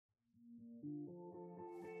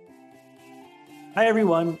Hi,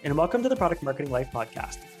 everyone, and welcome to the Product Marketing Life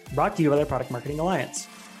podcast, brought to you by the Product Marketing Alliance.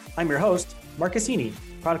 I'm your host, Mark Assini,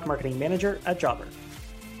 Product Marketing Manager at Jobber.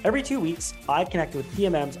 Every 2 weeks, I connect with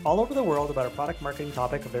PMMs all over the world about a product marketing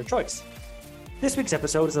topic of their choice. This week's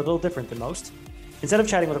episode is a little different than most. Instead of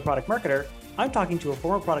chatting with a product marketer, I'm talking to a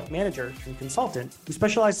former product manager and consultant who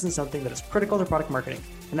specializes in something that is critical to product marketing,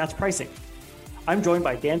 and that's pricing. I'm joined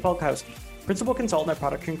by Dan Balcauski, Principal Consultant at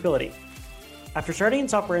Product Tranquility. After starting in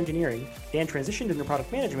software engineering, Dan transitioned into product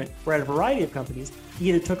management, where at a variety of companies, he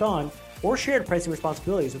either took on or shared pricing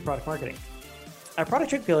responsibilities with product marketing. At Product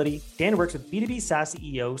Tranquility, Dan works with B2B SaaS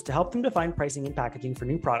CEOs to help them define pricing and packaging for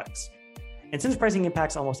new products. And since pricing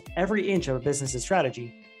impacts almost every inch of a business's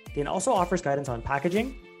strategy, Dan also offers guidance on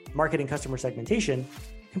packaging, marketing customer segmentation,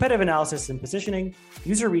 competitive analysis and positioning,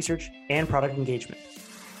 user research, and product engagement.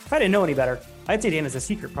 If I didn't know any better, I'd say Dan is a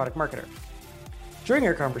secret product marketer. During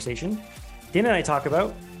our conversation, Dan and I talk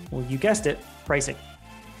about, well, you guessed it, pricing.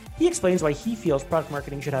 He explains why he feels product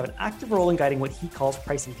marketing should have an active role in guiding what he calls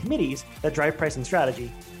pricing committees that drive pricing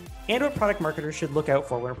strategy, and what product marketers should look out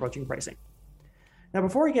for when approaching pricing. Now,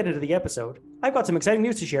 before we get into the episode, I've got some exciting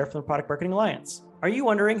news to share from the Product Marketing Alliance. Are you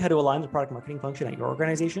wondering how to align the product marketing function at your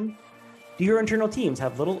organization? Do your internal teams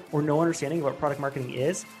have little or no understanding of what product marketing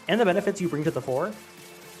is and the benefits you bring to the fore?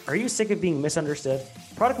 Are you sick of being misunderstood?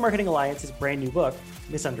 Product Marketing Alliance's brand new book,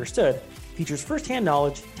 Misunderstood, features firsthand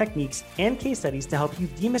knowledge, techniques, and case studies to help you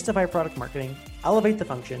demystify product marketing, elevate the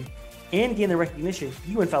function, and gain the recognition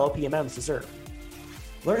you and fellow PMMs deserve.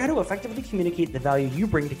 Learn how to effectively communicate the value you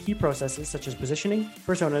bring to key processes such as positioning,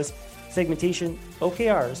 personas, segmentation,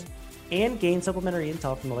 OKRs, and gain supplementary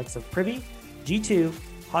intel from the likes of Privy, G2,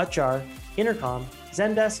 Hotjar, Intercom,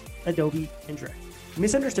 Zendesk, Adobe, and Drift.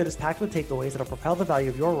 Misunderstood is packed with takeaways that will propel the value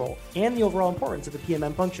of your role and the overall importance of the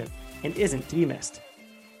PMM function, and isn't to be missed.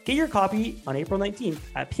 Get your copy on April 19th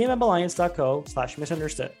at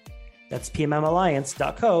pmmalliance.co/misunderstood. That's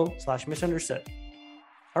pmmalliance.co/misunderstood.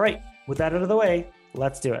 All right, with that out of the way,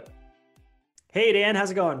 let's do it. Hey, Dan, how's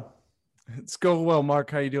it going? It's going well, Mark.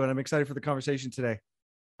 How you doing? I'm excited for the conversation today.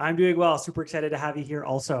 I'm doing well. Super excited to have you here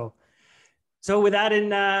also. So with that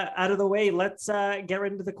out of the way, let's get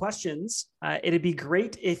right into the questions. It'd be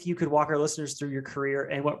great if you could walk our listeners through your career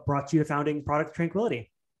and what brought you to founding Product Tranquility.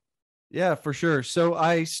 Yeah, for sure. So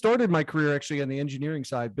I started my career actually on the engineering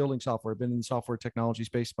side, building software. I've been in the software technology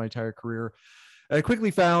space my entire career. I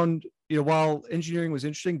quickly found, while engineering was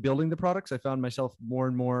interesting, building the products, I found myself more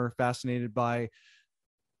and more fascinated by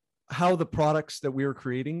how the products that we were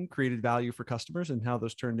creating created value for customers and how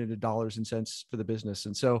those turned into dollars and cents for the business.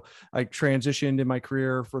 And so I transitioned in my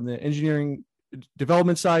career from the engineering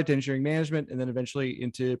development side to engineering management, and then eventually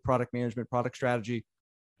into product management, product strategy.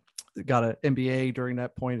 Got an MBA during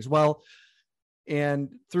that point as well. And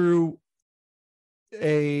through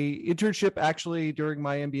a internship actually during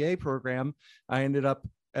my MBA program, I ended up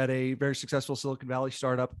at a very successful Silicon Valley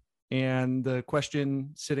startup. And the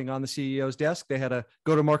question sitting on the CEO's desk, they had a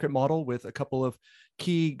go-to-market model with a couple of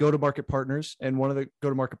key go-to-market partners. And one of the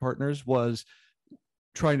go-to-market partners was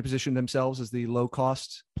trying to position themselves as the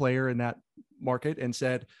low-cost player in that market, and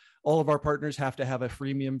said, all of our partners have to have a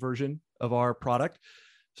freemium version of our product.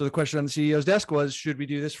 So the question on the CEO's desk was, should we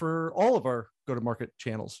do this for all of our go-to-market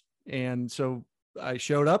channels? And so I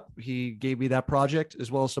showed up. He gave me that project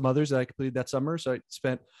as well as some others that I completed that summer. So I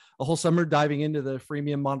spent a whole summer diving into the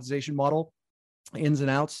freemium monetization model, ins and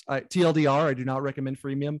outs. TLDR, I do not recommend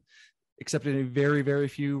freemium, except in a very, very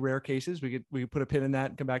few rare cases. We could put a pin in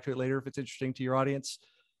that and come back to it later if it's interesting to your audience.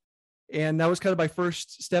 And that was kind of my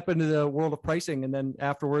first step into the world of pricing. And then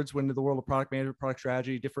afterwards went into the world of product management, product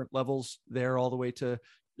strategy, different levels there, all the way to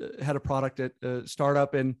had a product at a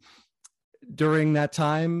startup. And during that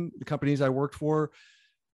time, the companies I worked for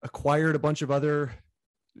acquired a bunch of other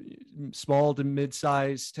small to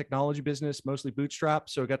mid-size technology business, mostly bootstrap.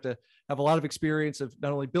 So I got to have a lot of experience of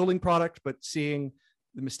not only building product, but seeing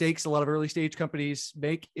the mistakes a lot of early stage companies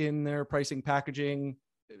make in their pricing, packaging,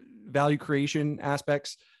 value creation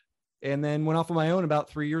aspects. And then went off on my own about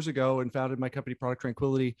 3 years ago and founded my company, Product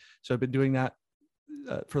Tranquility. So I've been doing that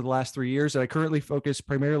for the last 3 years. And I currently focus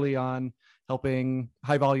primarily on helping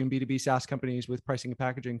high volume B2B SaaS companies with pricing and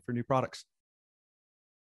packaging for new products.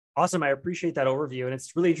 Awesome. I appreciate that overview. And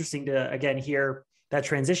it's really interesting to, again, hear that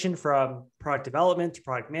transition from product development to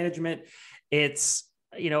product management. It's,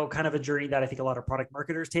 kind of a journey that I think a lot of product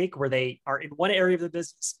marketers take, where they are in one area of the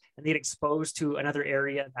business and they get exposed to another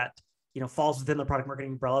area that falls within the product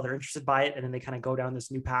marketing umbrella. They're interested by it, and then they kind of go down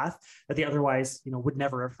this new path that they otherwise, would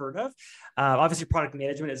never have heard of. Obviously, product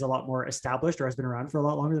management is a lot more established, or has been around for a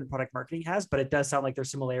lot longer than product marketing has, but it does sound like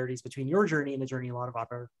there's similarities between your journey and the journey a lot of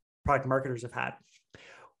other product marketers have had.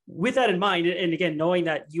 with that in mind, and again, knowing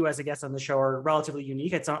that you as a guest on the show are relatively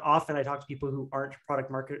unique, it's not often I talk to people who aren't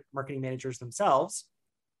marketing managers themselves.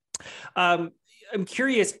 I'm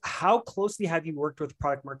curious, how closely have you worked with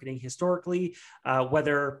product marketing historically,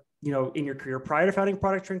 whether in your career prior to founding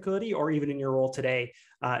Product Tranquility, or even in your role today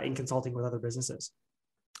in consulting with other businesses?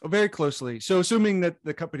 Very closely. So assuming that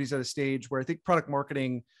the company's at a stage where I think product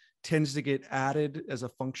marketing tends to get added as a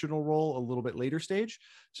functional role a little bit later stage.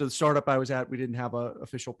 So the startup I was at, we didn't have an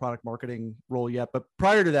official product marketing role yet, but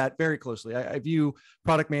prior to that, very closely, I view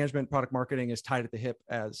product management, product marketing as tied at the hip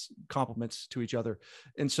as complements to each other.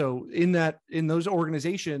 And so in those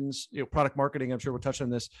organizations, product marketing, I'm sure we'll touch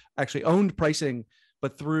on this, actually owned pricing,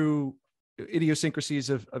 but through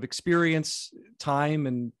idiosyncrasies of experience, time,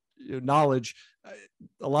 and knowledge,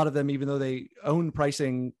 a lot of them, even though they own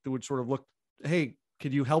pricing, they would sort of look, hey,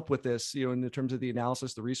 could you help with this, in terms of the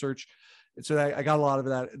analysis, the research? And so I got a lot of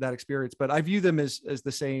that experience, but I view them as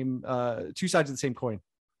the same, two sides of the same coin.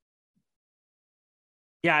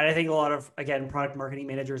 Yeah, and I think a lot of, again, product marketing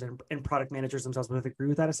managers and product managers themselves would agree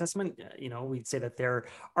with that assessment. We'd say that they're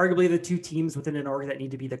arguably the two teams within an org that need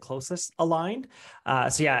to be the closest aligned.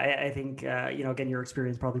 So yeah, I think, again, your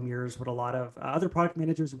experience probably mirrors what a lot of other product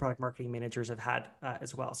managers and product marketing managers have had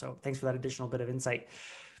as well. So thanks for that additional bit of insight.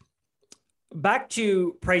 Back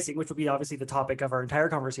to pricing, which will be obviously the topic of our entire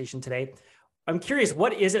conversation today. I'm curious,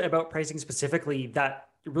 what is it about pricing specifically that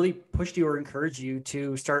really pushed you or encouraged you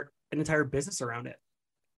to start an entire business around it?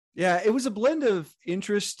 Yeah, it was a blend of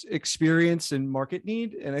interest, experience, and market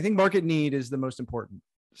need. And I think market need is the most important.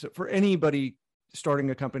 So for anybody starting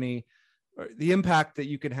a company, the impact that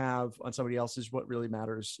you can have on somebody else is what really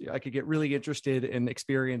matters. I could get really interested and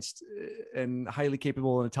experienced and highly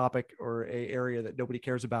capable in a topic or a area that nobody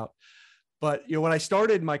cares about. But when I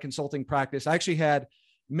started my consulting practice, I actually had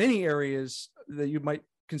many areas that you might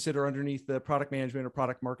consider underneath the product management or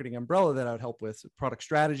product marketing umbrella that I would help with: product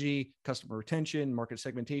strategy, customer retention, market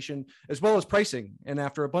segmentation, as well as pricing. And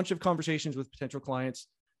after a bunch of conversations with potential clients,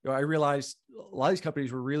 I realized a lot of these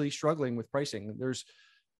companies were really struggling with pricing.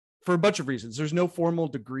 For a bunch of reasons. There's no formal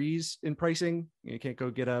degrees in pricing. You can't go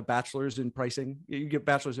get a bachelor's in pricing. You get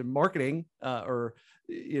bachelor's in marketing, but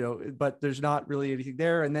there's not really anything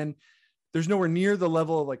there. And then there's nowhere near the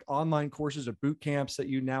level of like online courses or boot camps that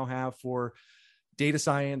you now have for data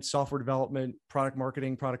science, software development, product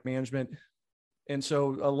marketing, product management. And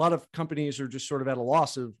so a lot of companies are just sort of at a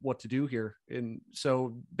loss of what to do here. And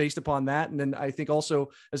so based upon that, and then I think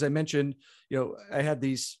also, as I mentioned, I had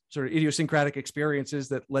these sort of idiosyncratic experiences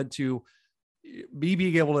that led to me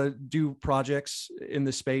being able to do projects in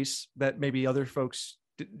the space that maybe other folks,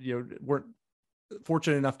 weren't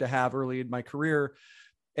fortunate enough to have early in my career.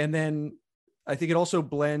 And then I think it also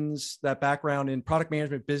blends that background in product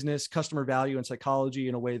management, business, customer value, and psychology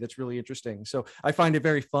in a way that's really interesting. So I find it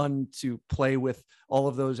very fun to play with all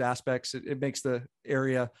of those aspects. It makes the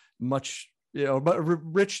area much,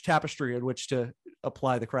 rich tapestry in which to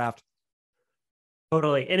apply the craft.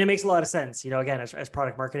 Totally. And it makes a lot of sense. Again, as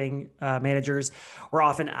product marketing managers, we're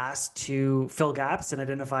often asked to fill gaps and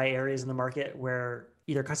identify areas in the market where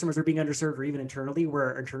either customers are being underserved or even internally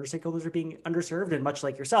where internal stakeholders are being underserved. And much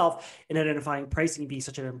like yourself, in identifying pricing being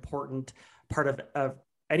such an important part of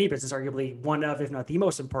any business, arguably one of, if not the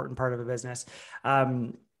most important part of a business.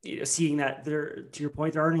 Seeing that there, to your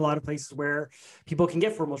point, there aren't a lot of places where people can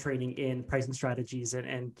get formal training in pricing strategies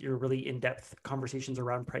and your really in-depth conversations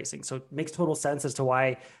around pricing. So it makes total sense as to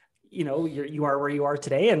why, you are where you are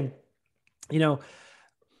today. And,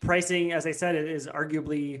 pricing, as I said, it is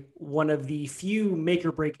arguably one of the few make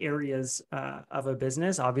or break areas of a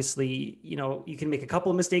business. Obviously, you can make a couple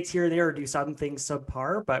of mistakes here and there or do some things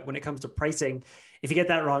subpar, but when it comes to pricing, if you get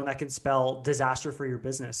that wrong, that can spell disaster for your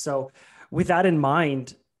business. So with that in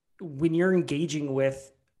mind, when you're engaging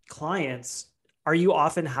with clients, are you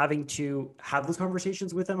often having to have those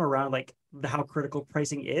conversations with them around like how critical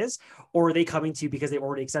pricing is, or are they coming to you because they've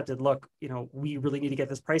already accepted, look, we really need to get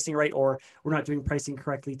this pricing right, or we're not doing pricing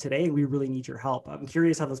correctly today and we really need your help? I'm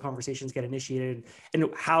curious how those conversations get initiated and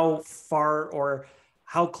how far or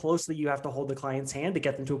how closely you have to hold the client's hand to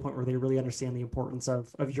get them to a point where they really understand the importance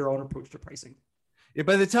of your own approach to pricing. Yeah,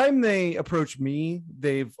 by the time they approach me,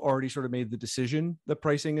 they've already sort of made the decision that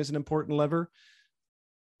pricing is an important lever.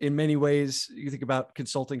 In many ways, you think about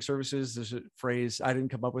consulting services, there's a phrase, I didn't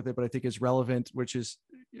come up with it, but I think is relevant, which is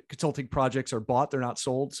consulting projects are bought, they're not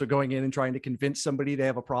sold. So going in and trying to convince somebody they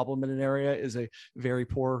have a problem in an area is a very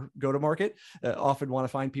poor go-to-market. Often want to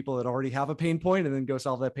find people that already have a pain point and then go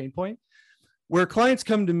solve that pain point. Where clients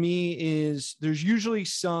come to me is there's usually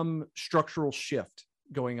some structural shift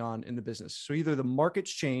going on in the business. So either the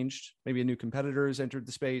market's changed, maybe a new competitor has entered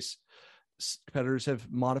the space, competitors have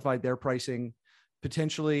modified their pricing.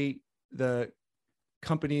 Potentially the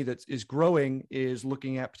company that is growing is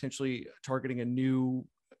looking at potentially targeting a new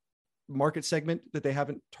market segment that they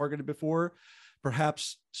haven't targeted before.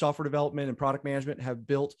 Perhaps software development and product management have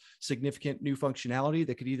built significant new functionality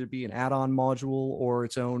that could either be an add-on module or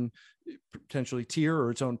its own potentially tier or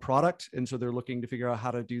its own product. And so they're looking to figure out how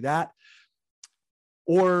to do that.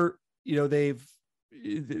 Or,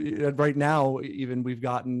 right now, even we've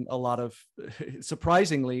gotten a lot of,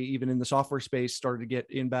 surprisingly, even in the software space, started to get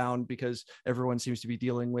inbound because everyone seems to be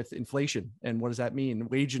dealing with inflation. And what does that mean?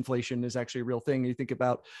 Wage inflation is actually a real thing. You think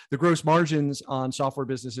about the gross margins on software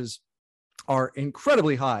businesses are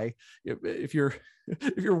incredibly high. If you're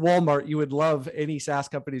Walmart, you would love any SaaS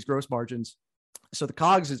company's gross margins. So the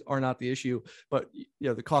COGS are not the issue, but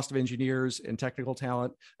the cost of engineers and technical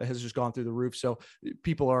talent has just gone through the roof. So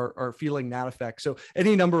people are feeling that effect. So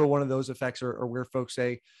any number of one of those effects are where folks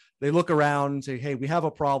say, they look around and say, hey, we have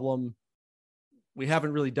a problem. We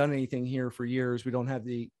haven't really done anything here for years. We don't have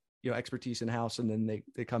the expertise in house. And then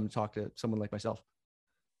they come and talk to someone like myself.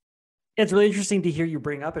 It's really interesting to hear you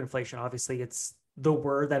bring up inflation. Obviously, it's the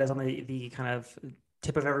word that is on the kind of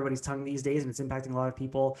tip of everybody's tongue these days, and it's impacting a lot of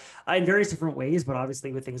people in various different ways. But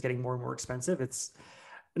obviously, with things getting more and more expensive, it's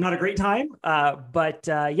not a great time. But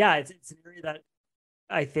it's an area that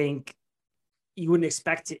I think you wouldn't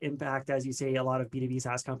expect to impact, as you say, a lot of B2B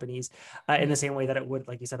SaaS companies in the same way that it would,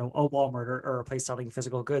 like you said, a Walmart or a place selling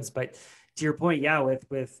physical goods. But to your point,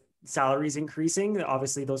 with salaries increasing,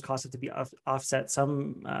 obviously those costs have to be offset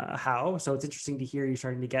somehow. So it's interesting to hear you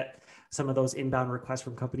starting to get some of those inbound requests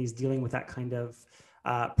from companies dealing with that kind of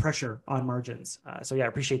pressure on margins. I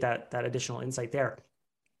appreciate that additional insight there.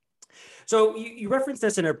 So you referenced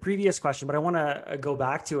this in a previous question, but I want to go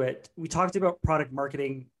back to it. We talked about product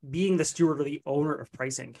marketing being the steward or the owner of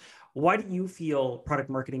pricing. Why do you feel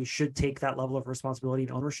product marketing should take that level of responsibility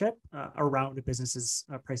and ownership around a business's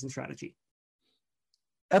pricing strategy?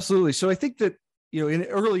 Absolutely. So I think that, in an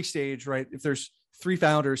early stage, right, if there's 3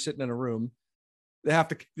 founders sitting in a room, they have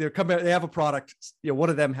a product, one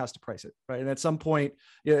of them has to price it, right? And at some point,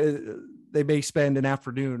 they may spend an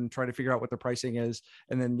afternoon trying to figure out what their pricing is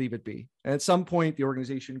and then leave it be. And at some point, the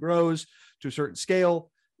organization grows to a certain scale.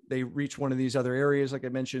 They reach one of these other areas. Like I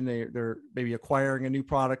mentioned, they're maybe acquiring a new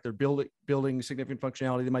product. They're building significant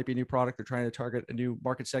functionality. There might be a new product. They're trying to target a new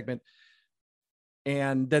market segment.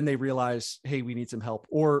 And then they realize, hey, we need some help.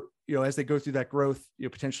 Or, as they go through that growth,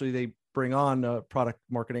 potentially they bring on a product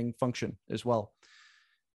marketing function as well.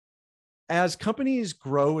 As companies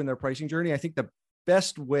grow in their pricing journey, I think the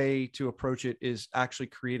best way to approach it is actually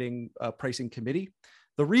creating a pricing committee.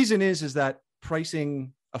 The reason is that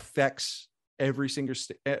pricing affects every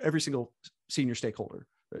single senior stakeholder.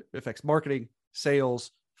 It affects marketing,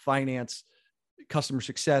 sales, finance, customer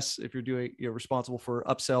success, if you're responsible for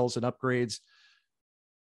upsells and upgrades.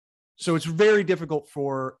 So it's very difficult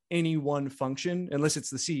for any one function, unless it's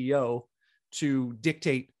the CEO, to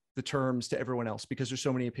dictate the terms to everyone else because there's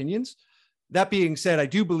so many opinions. That being said, I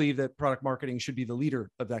do believe that product marketing should be the leader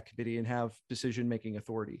of that committee and have decision-making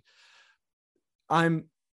authority. I'm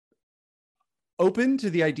open to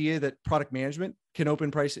the idea that product management can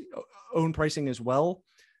own pricing as well.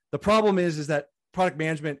 The problem is that product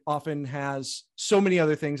management often has so many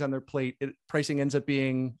other things on their plate. Pricing ends up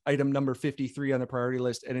being item number 53 on the priority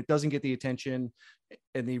list, and it doesn't get the attention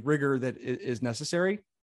and the rigor that is necessary.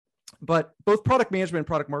 But both product management and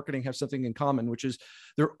product marketing have something in common, which is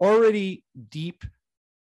they're already deeply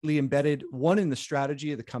embedded, one, in the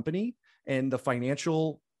strategy of the company and the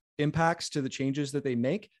financial impacts to the changes that they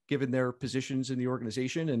make, given their positions in the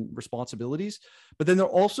organization and responsibilities. But then they're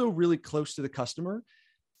also really close to the customer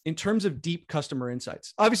in terms of deep customer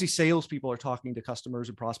insights. Obviously, salespeople are talking to customers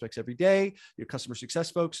and prospects every day. Your customer success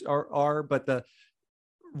folks are, but the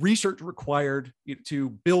research required to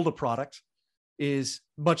build a product is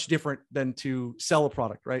much different than to sell a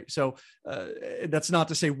product, right? So that's not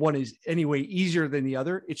to say one is any way easier than the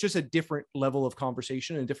other. It's just a different level of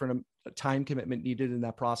conversation and different time commitment needed in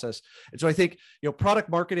that process. And so I think, product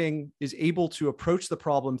marketing is able to approach the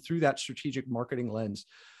problem through that strategic marketing lens.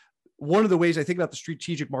 One of the ways I think about the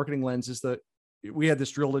strategic marketing lens is that we had this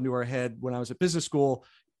drilled into our head when I was at business school.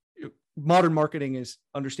 Modern marketing is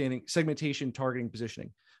understanding segmentation, targeting,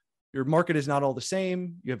 positioning. Your market is not all the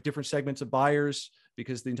same. You have different segments of buyers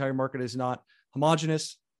because the entire market is not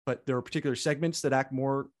homogenous, but there are particular segments that act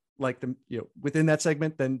more like them, within that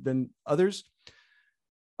segment than others.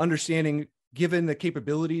 Understanding, given the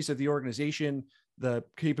capabilities of the organization, the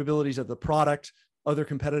capabilities of the product, other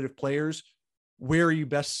competitive players, where are you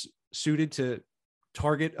best suited to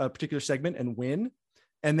target a particular segment and win?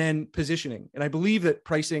 and then positioning. And I believe that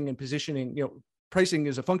pricing and positioning, pricing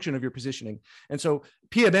is a function of your positioning. And so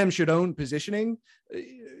PMM should own positioning.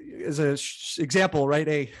 As an example, right?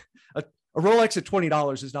 A Rolex at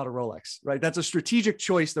 $20 is not a Rolex, right? That's a strategic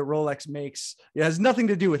choice that Rolex makes. It has nothing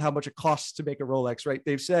to do with how much it costs to make a Rolex, right?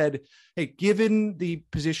 They've said, hey, given the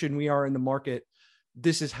position we are in the market,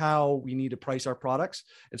 this is how we need to price our products.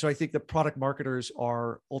 And so I think the product marketers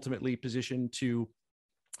are ultimately positioned to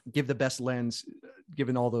give the best lens,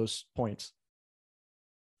 given all those points.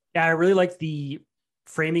 Yeah, I really like the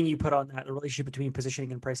framing you put on that, the relationship between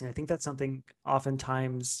positioning and pricing. I think that's something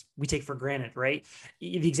oftentimes we take for granted, right?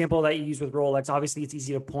 The example that you use with Rolex, obviously it's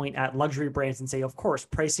easy to point at luxury brands and say, of course,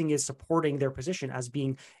 pricing is supporting their position as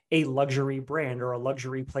being a luxury brand or a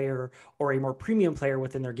luxury player or a more premium player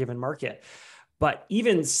within their given market. But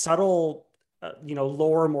even subtle,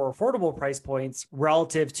 lower, more affordable price points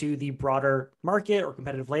relative to the broader market or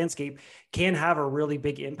competitive landscape can have a really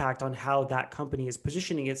big impact on how that company is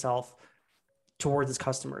positioning itself towards its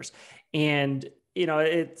customers. And,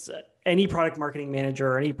 it's any product marketing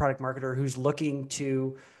manager or any product marketer who's looking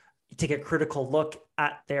to take a critical look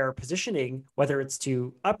at their positioning, whether it's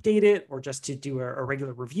to update it or just to do a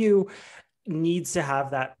regular review, needs to have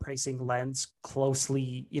that pricing lens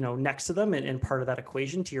closely, next to them and part of that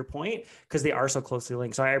equation, to your point, because they are so closely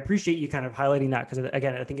linked. So I appreciate you kind of highlighting that, because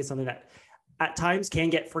again, I think it's something that at times can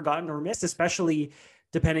get forgotten or missed, especially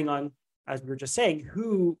depending on, as we were just saying,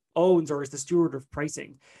 who owns or is the steward of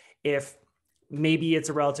pricing. If maybe it's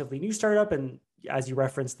a relatively new startup, and as you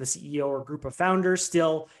referenced, the CEO or group of founders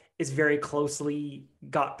still is very closely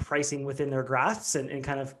got pricing within their grasps and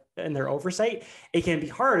kind of in their oversight, it can be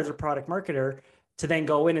hard as a product marketer to then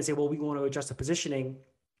go in and say, well, we want to adjust the positioning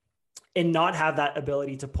and not have that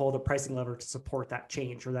ability to pull the pricing lever to support that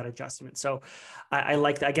change or that adjustment. So I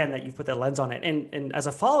like that, again, that you put that lens on it. And as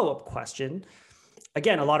a follow-up question,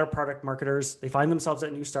 again, a lot of product marketers, they find themselves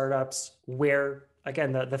at new startups where,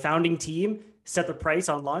 again, the founding team set the price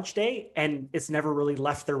on launch day and it's never really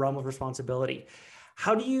left their realm of responsibility.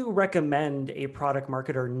 How do you recommend a product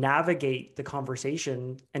marketer navigate the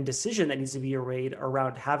conversation and decision that needs to be made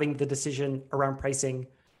around having the decision around pricing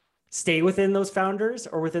stay within those founders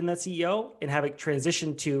or within that CEO, and have it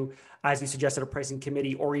transition to, as you suggested, a pricing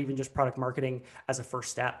committee or even just product marketing as a first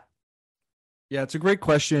step? Yeah, it's a great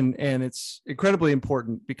question. And it's incredibly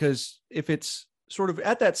important, because if it's sort of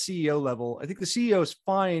at that CEO level, I think the CEO is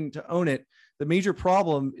fine to own it. The major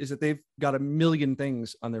problem is that they've got a million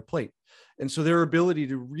things on their plate. And so their ability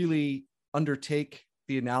to really undertake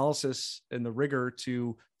the analysis and the rigor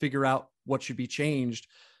to figure out what should be changed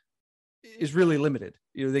is really limited.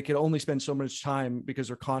 They can only spend so much time because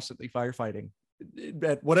they're constantly firefighting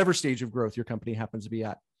at whatever stage of growth your company happens to be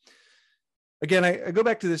at. Again, I go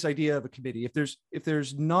back to this idea of a committee. If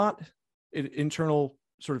there's not an internal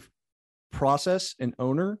sort of process and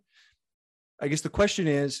owner, I guess the question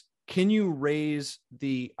is, can you raise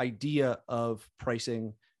the idea of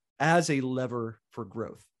pricing as a lever for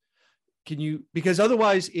growth? Because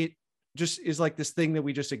otherwise it just is like this thing that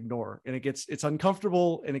we just ignore, and it's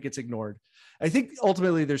uncomfortable and it gets ignored. I think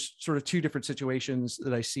ultimately there's sort of two different situations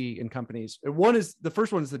that I see in companies. The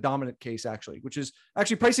first one is the dominant case, actually, which is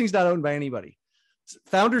actually pricing is not owned by anybody.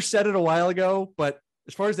 Founders said it a while ago, but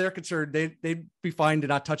as far as they're concerned, they'd be fine to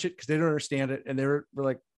not touch it because they don't understand it. And we're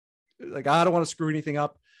like, I don't want to screw anything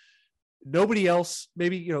up. Nobody else,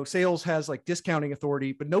 maybe, sales has like discounting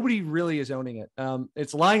authority, but nobody really is owning it.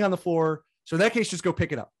 It's lying on the floor. So in that case, just go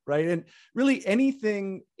pick it up, right? And really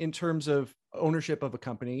anything in terms of ownership of a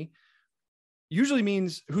company usually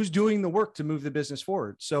means who's doing the work to move the business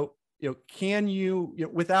forward. So, can you,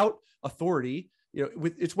 without authority,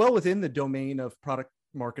 it's well within the domain of product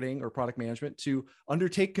marketing or product management to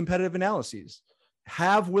undertake competitive analyses,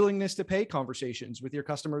 have willingness to pay conversations with your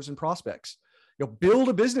customers and prospects, build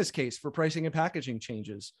a business case for pricing and packaging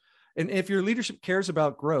changes. And if your leadership cares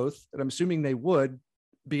about growth, and I'm assuming they would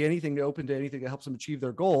be open to anything that helps them achieve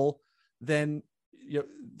their goal, then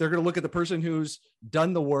they're going to look at the person who's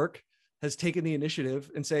done the work, has taken the initiative,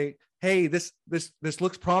 and say, hey, this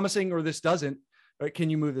looks promising, or this doesn't. Right? Can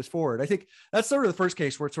you move this forward? I think that's sort of the first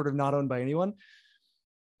case where it's sort of not owned by anyone.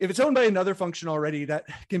 If it's owned by another function already, that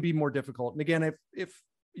can be more difficult. And again, if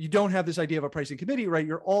you don't have this idea of a pricing committee, right,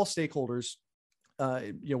 you're all stakeholders.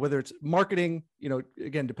 Whether it's marketing,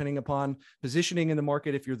 again, depending upon positioning in the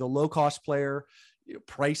market, if you're the low cost player,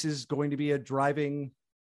 price is going to be a driving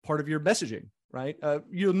part of your messaging, right?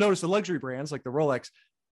 You'll notice the luxury brands like the Rolex,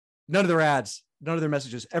 none of their ads, none of their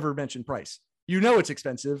messages ever mention price. It's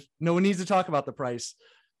expensive. No one needs to talk about the price.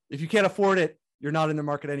 If you can't afford it, you're not in the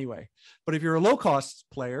market anyway. But if you're a low cost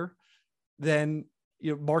player, then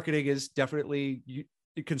marketing is definitely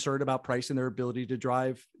concerned about price and their ability to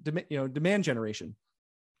drive demand generation.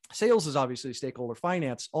 Sales is obviously a stakeholder,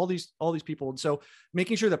 finance, all these people. And so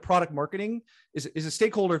making sure that product marketing is a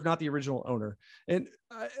stakeholder, if not the original owner. And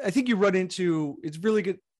I think you run into, it's really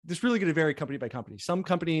good. This really going to vary company by company. Some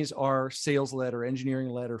companies are sales led or engineering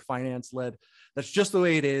led or finance led. That's just the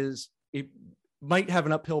way it is. It might have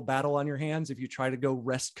an uphill battle on your hands if you try to go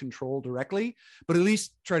wrest control directly, but at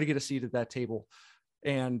least try to get a seat at that table.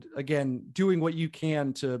 And again, doing what you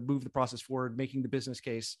can to move the process forward, making the business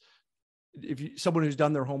case. Someone who's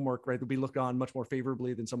done their homework, right, will be looked on much more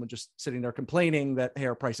favorably than someone just sitting there complaining that, hey,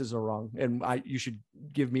 our prices are wrong and you should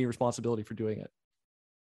give me responsibility for doing it.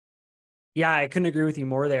 Yeah, I couldn't agree with you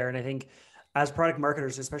more there. And I think as product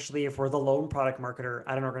marketers, especially if we're the lone product marketer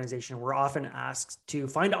at an organization, we're often asked to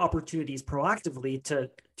find opportunities proactively to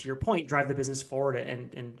your point, drive the business forward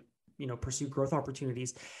and pursue growth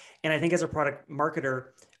opportunities. And I think as a product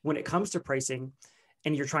marketer, when it comes to pricing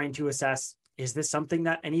and you're trying to assess, is this something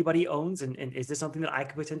that anybody owns? And is this something that I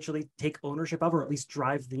could potentially take ownership of, or at least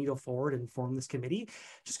drive the needle forward and form this committee?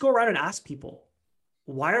 Just go around and ask people,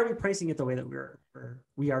 why are we pricing it the way that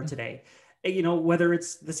we are today? Whether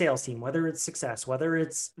it's the sales team, whether it's success, whether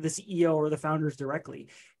it's the CEO or the founders directly.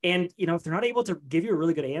 And, if they're not able to give you a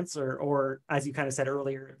really good answer, or as you kind of said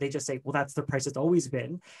earlier, they just say, well, that's the price it's always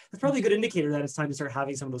been. That's probably a good indicator that it's time to start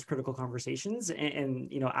having some of those critical conversations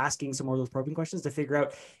and asking some more of those probing questions to figure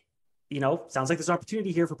out, sounds like there's an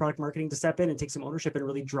opportunity here for product marketing to step in and take some ownership and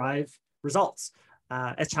really drive results.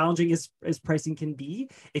 As challenging as pricing can be,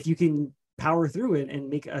 if you can power through it and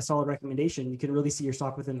make a solid recommendation, you can really see your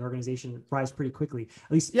stock within an organization rise pretty quickly.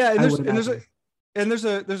 At least, yeah. And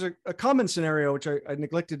there's a common scenario which I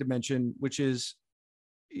neglected to mention, which is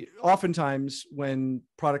oftentimes when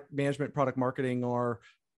product management, product marketing are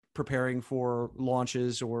preparing for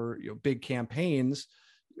launches or big campaigns,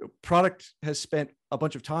 product has spent a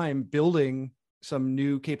bunch of time building some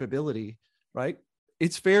new capability, right?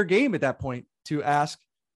 It's fair game at that point to ask,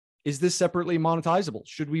 is this separately monetizable?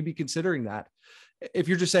 Should we be considering that? If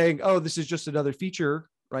you're just saying, oh, this is just another feature,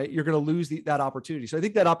 right, you're going to lose that opportunity. So I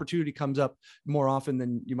think that opportunity comes up more often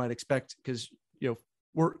than you might expect because,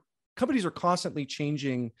 companies are constantly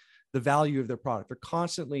changing the value of their product. They're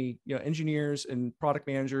constantly, engineers and product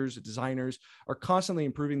managers, designers are constantly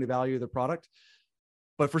improving the value of their product.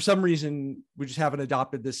 But for some reason, we just haven't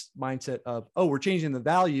adopted this mindset of, oh, we're changing the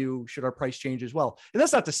value. Should our price change as well? And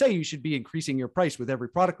that's not to say you should be increasing your price with every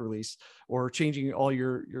product release or changing all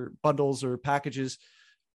your bundles or packages,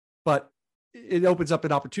 but it opens up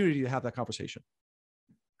an opportunity to have that conversation.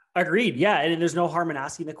 Agreed. Yeah. And there's no harm in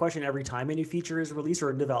asking the question every time a new feature is released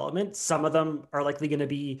or in development. Some of them are likely going to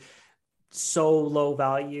be so low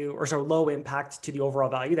value or so low impact to the overall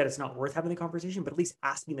value that it's not worth having the conversation, but at least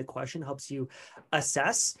asking the question helps you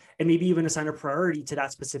assess and maybe even assign a priority to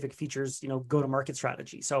that specific feature's, go-to-market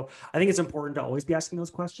strategy. So I think it's important to always be asking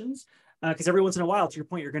those questions because every once in a while, to your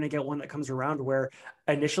point, you're going to get one that comes around where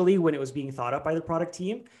initially when it was being thought up by the product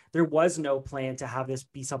team, there was no plan to have this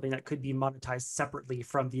be something that could be monetized separately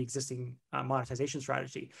from the existing monetization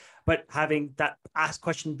strategy. But having that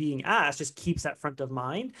question being asked just keeps that front of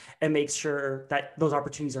mind and makes sure that those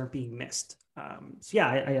opportunities aren't being missed. So yeah,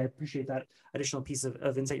 I appreciate that additional piece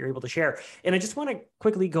of insight you're able to share. And I just want to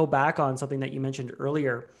quickly go back on something that you mentioned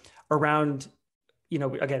earlier around,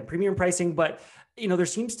 again, premium pricing, but, there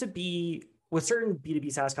seems to be with certain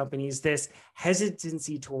B2B SaaS companies, this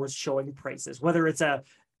hesitancy towards showing prices, whether it's a,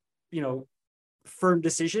 firm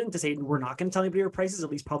decision to say, we're not going to tell anybody our prices,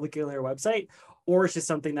 at least publicly on their website, or it's just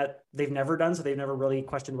something that they've never done. So they've never really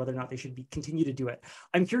questioned whether or not they should continue to do it.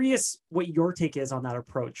 I'm curious what your take is on that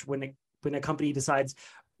approach when a company decides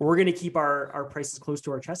we're going to keep our prices close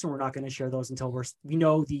to our chest and we're not going to share those until we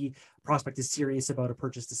know the prospect is serious about a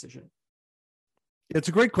purchase decision. It's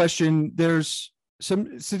a great question. There's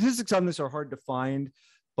some statistics on this are hard to find,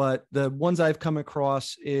 but the ones I've come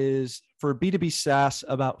across is for B2B SaaS,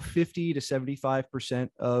 about 50 to 75%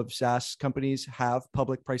 of SaaS companies have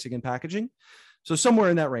public pricing and packaging. So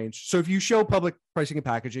somewhere in that range. So if you show public pricing and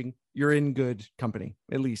packaging, you're in good company.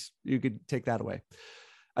 At least you could take that away.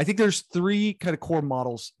 I think there's three kind of core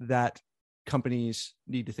models that companies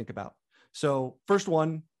need to think about. So first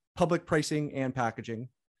one, public pricing and packaging.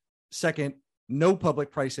 Second, no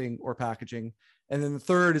public pricing or packaging. And then the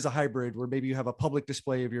third is a hybrid where maybe you have a public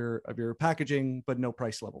display of your packaging, but no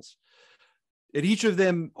price levels. And each of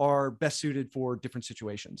them are best suited for different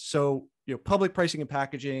situations. So, public pricing and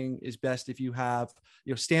packaging is best if you have,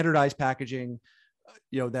 standardized packaging,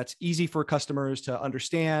 that's easy for customers to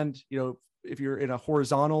understand, if you're in a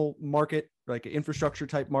horizontal market, like an infrastructure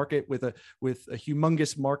type market with a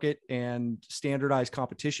humongous market and standardized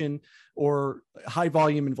competition, or high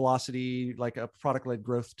volume and velocity, like a product led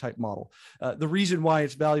growth type model. The reason why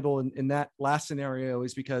it's valuable in that last scenario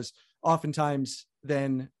is because oftentimes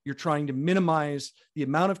then you're trying to minimize the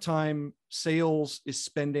amount of time sales is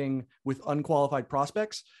spending with unqualified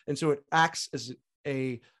prospects. And so it acts as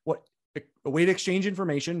a way to exchange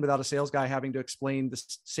information without a sales guy having to explain the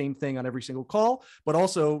same thing on every single call, but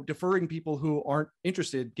also deferring people who aren't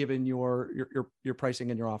interested given your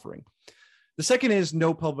pricing and your offering. The second is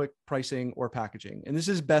no public pricing or packaging. And this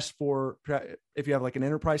is best for if you have like an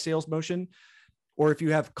enterprise sales motion, or if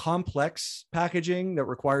you have complex packaging that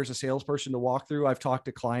requires a salesperson to walk through. I've talked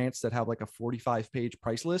to clients that have like a 45-page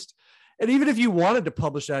price list. And even if you wanted to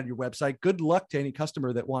publish that on your website, good luck to any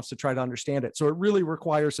customer that wants to try to understand it. So it really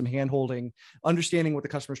requires some handholding, understanding what the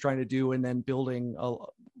customer's trying to do, and then building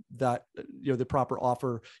the proper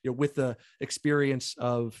offer, with the experience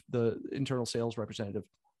of the internal sales representative.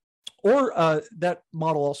 Or that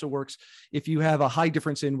model also works if you have a high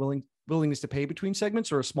difference in willingness to pay between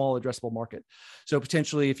segments or a small addressable market. So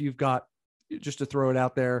potentially, if you've got, just to throw it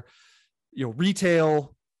out there,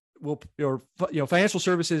 retail financial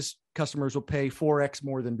services customers will pay 4x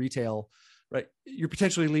more than retail, right? You're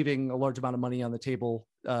potentially leaving a large amount of money on the table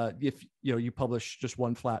if you publish just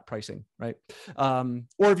one flat pricing, right?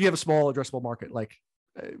 Or if you have a small addressable market, like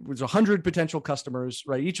there's 100 potential customers,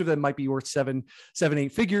 right? Each of them might be worth seven,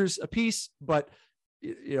 8 figures a piece, but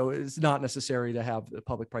it's not necessary to have the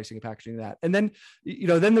public pricing and packaging that. And then,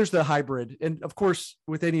 then there's the hybrid. And of course,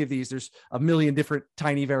 with any of these, there's a million different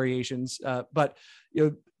tiny variations. But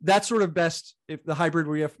that's sort of best if the hybrid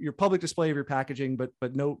where you have your public display of your packaging,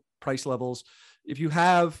 but no price levels. If you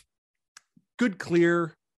have good,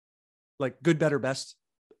 clear, like good, better, best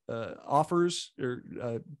offers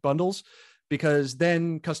or bundles, because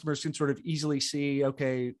then customers can sort of easily see,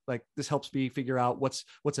 okay, like this helps me figure out what's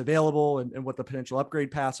available and what the potential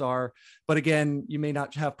upgrade paths are. But again, you may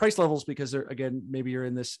not have price levels because maybe you're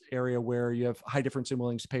in this area where you have high difference in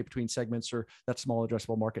willingness to pay between segments or that small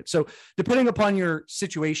addressable market. So depending upon your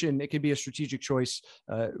situation, it can be a strategic choice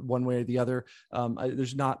one way or the other.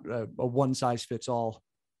 There's not a one size fits all.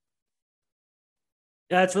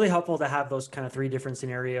 Yeah, it's really helpful to have those kind of 3 different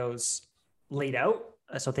scenarios laid out.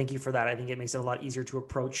 So thank you for that. I think it makes it a lot easier to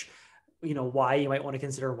approach, why you might want to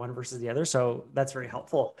consider one versus the other. So that's very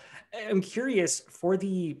helpful. I'm curious for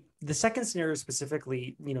the second scenario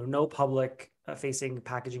specifically, no public facing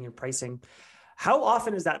packaging and pricing. How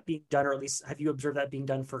often is that being done, or at least have you observed that being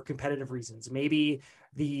done for competitive reasons? Maybe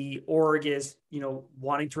the org is,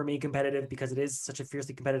 wanting to remain competitive because it is such a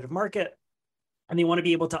fiercely competitive market, and they want to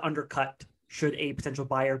be able to undercut should a potential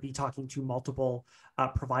buyer be talking to multiple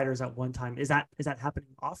providers at one time. Is that happening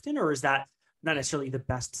often, or is that not necessarily the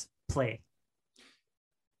best play?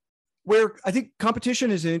 Where I think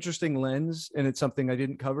competition is an interesting lens, and it's something I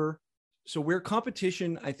didn't cover. So where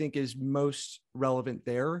competition, I think, is most relevant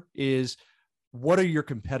there is, what are your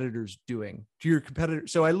competitors doing to your competitor?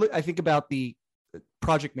 So I think about the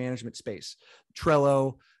project management space,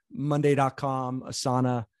 Trello, Monday.com,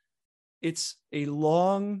 Asana. It's a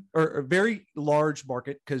very large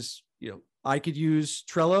market because, I could use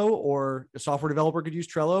Trello, or a software developer could use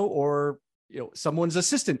Trello, or, someone's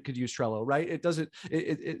assistant could use Trello, right?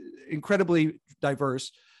 It incredibly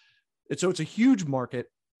diverse. And so it's a huge market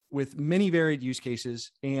with many varied use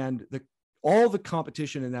cases, and all the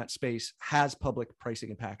competition in that space has public pricing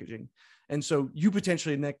and packaging. And so you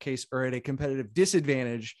potentially in that case are at a competitive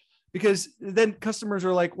disadvantage, because then customers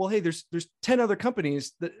are like, well, hey, there's 10 other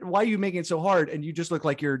companies. Why are you making it so hard? And you just look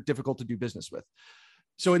like you're difficult to do business with.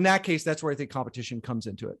 So in that case, that's where I think competition comes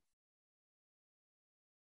into it.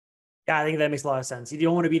 Yeah, I think that makes a lot of sense. You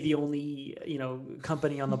don't want to be the only,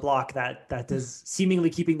 company on the block that is seemingly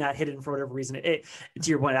keeping that hidden for whatever reason. To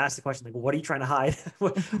your point, I asked the question, like, what are you trying to hide?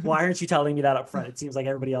 Why aren't you telling me that up front? It seems like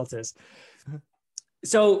everybody else is.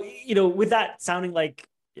 So, with that sounding like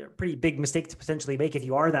a pretty big mistake to potentially make if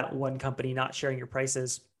you are that one company not sharing your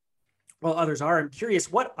prices while others are, I'm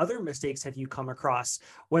curious, what other mistakes have you come across,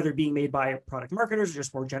 whether being made by product marketers or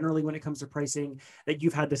just more generally when it comes to pricing, that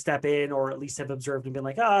you've had to step in or at least have observed and been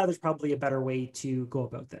like, there's probably a better way to go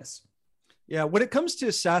about this? Yeah. When it comes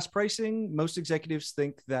to SaaS pricing, most executives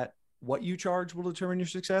think that what you charge will determine your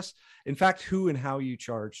success. In fact, who and how you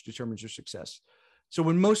charge determines your success. So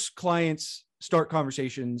when most clients start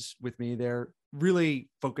conversations with me, they're really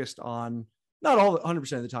focused on, not all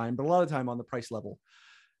 100% of the time, but a lot of the time on the price level.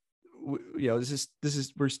 This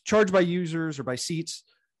is we're charged by users or by seats.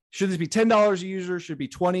 Should this be $10 a user? Should it be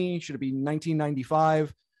 $20? Should it be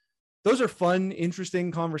 $19.95? those are fun,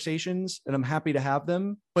 interesting conversations, and I'm happy to have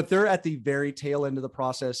them, but they're at the very tail end of the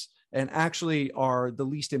process and actually are the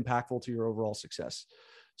least impactful to your overall success.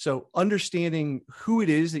 So understanding who it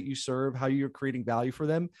is that you serve, how you're creating value for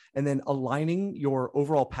them, and then aligning your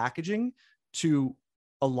overall packaging to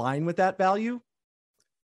align with that value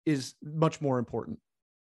is much more important.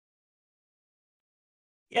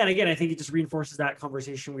 Yeah, and again, I think it just reinforces that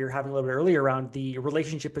conversation we were having a little bit earlier around the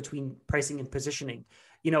relationship between pricing and positioning.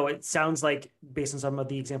 It sounds like based on some of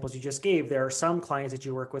the examples you just gave, there are some clients that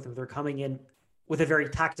you work with, and they're coming in with a very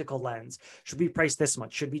tactical lens. Should we price this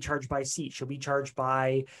much? Should we charge by seat? Should we charge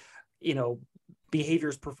by,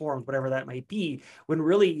 behaviors performed, whatever that might be? When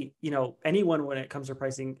really, anyone, when it comes to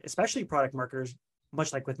pricing, especially product marketers,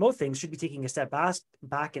 much like with most things, should be taking a step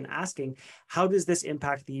back and asking, how does this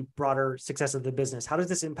impact the broader success of the business? How does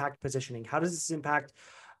this impact positioning? How does this impact,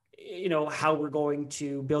 how we're going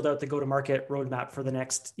to build out the go-to-market roadmap for the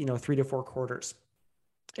next, 3 to 4 quarters,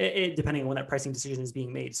 depending on when that pricing decision is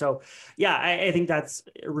being made. So yeah, I think that's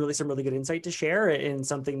really some really good insight to share, and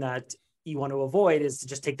something that you want to avoid is to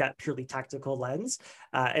just take that purely tactical lens.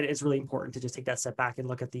 And it's really important to just take that step back and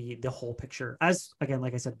look at the whole picture, as again,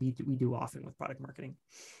 like I said, we do often with product marketing.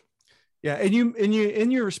 Yeah. And you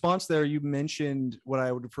in your response there, you mentioned what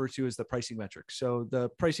I would refer to as the pricing metric. So the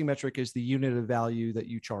pricing metric is the unit of value that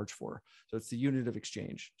you charge for. So it's the unit of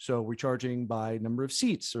exchange. So we're charging by number of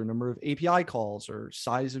seats or number of API calls or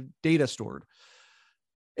size of data stored.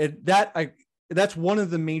 And that's one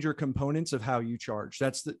of the major components of how you charge.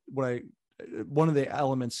 That's one of the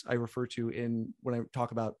elements I refer to when I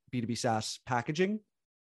talk about B2B SaaS packaging.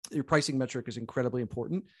 Your pricing metric is incredibly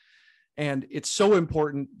important. And it's so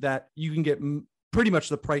important that you can get pretty much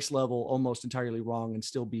the price level almost entirely wrong and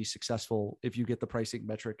still be successful if you get the pricing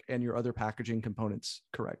metric and your other packaging components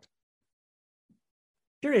correct.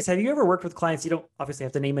 Curious, have you ever worked with clients? You don't obviously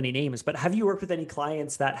have to name any names, but have you worked with any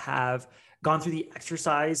clients that have gone through the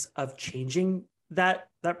exercise of changing that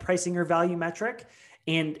pricing or value metric?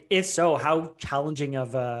 And if so, how challenging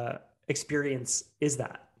of a experience is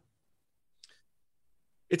that?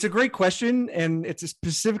 It's a great question, and it's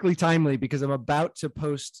specifically timely because I'm about to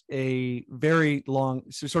post a very long,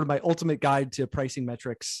 so sort of my ultimate guide to pricing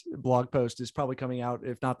metrics blog post is probably coming out,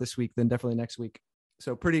 if not this week, then definitely next week.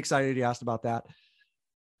 So pretty excited you asked about that.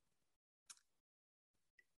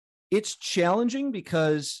 It's challenging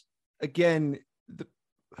because, again,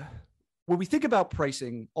 when we think about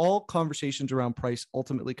pricing, all conversations around price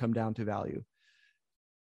ultimately come down to value.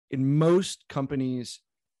 And most companies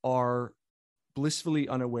are blissfully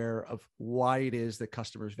unaware of why it is that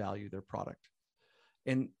customers value their product.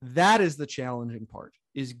 And that is the challenging part,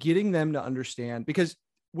 is getting them to understand, because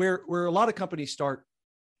where a lot of companies start,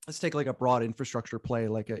 let's take like a broad infrastructure play,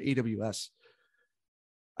 like a AWS.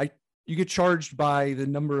 You get charged by the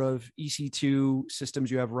number of EC2 systems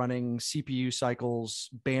you have running, CPU cycles,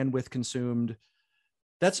 bandwidth consumed.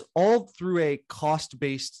 That's all through a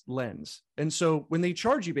cost-based lens. And so when they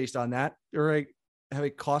charge you based on that, or have a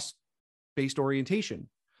cost-based orientation,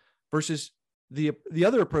 versus the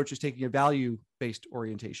other approach is taking a value-based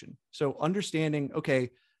orientation. So understanding, okay,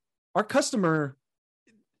 our customer,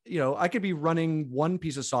 I could be running one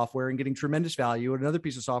piece of software and getting tremendous value, and another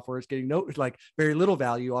piece of software is getting very little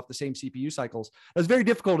value off the same CPU cycles. It's very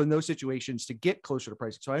difficult in those situations to get closer to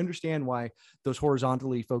pricing. So I understand why those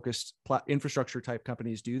horizontally focused infrastructure type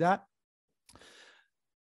companies do that.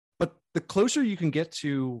 But the closer you can get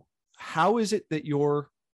to how is it that your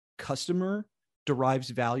customer derives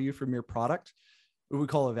value from your product, what we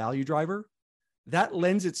call a value driver, that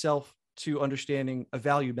lends itself to understanding a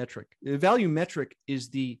value metric. The value metric is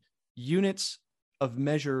the units of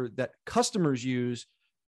measure that customers use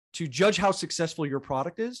to judge how successful your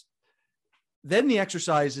product is. Then the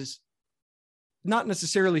exercise is not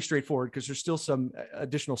necessarily straightforward because there's still some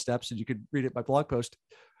additional steps, and you could read it by blog post.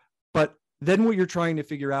 But then what you're trying to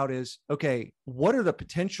figure out is, okay, what are the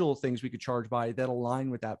potential things we could charge by that align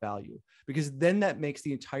with that value? Because then that makes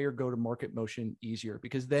the entire go-to-market motion easier,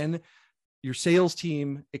 because then your sales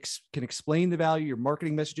team can explain the value, your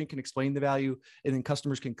marketing messaging can explain the value, and then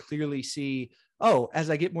customers can clearly see, oh, as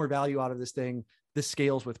I get more value out of this thing, this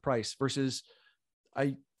scales with price, versus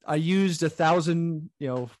I used 1,000,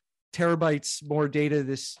 terabytes more data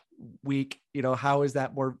this week. How is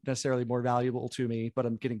that necessarily more valuable to me, but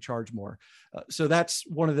I'm getting charged more. So that's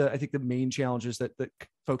one of I think the main challenges that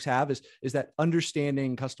folks have is that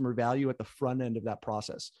understanding customer value at the front end of that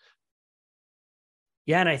process.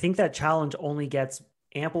 Yeah. And I think that challenge only gets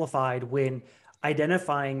amplified when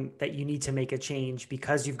identifying that you need to make a change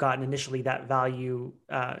because you've gotten initially that value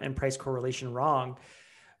and price correlation wrong.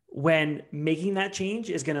 when making that change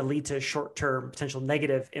is going to lead to short-term potential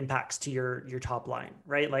negative impacts to your top line,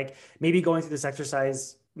 right? Like maybe going through this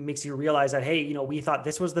exercise makes you realize that, hey, we thought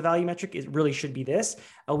this was the value metric. It really should be this.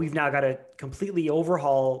 We've now got to completely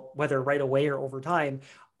overhaul, whether right away or over time,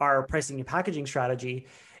 our pricing and packaging strategy.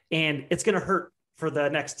 And it's going to hurt for the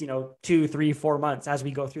next, 2, 3, 4 months as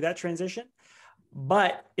we go through that transition.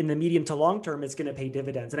 But in the medium to long term, it's going to pay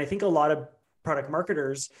dividends. And I think a lot of product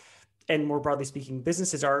marketers, and more broadly speaking,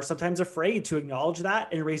 businesses are sometimes afraid to acknowledge that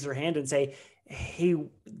and raise their hand and say, hey,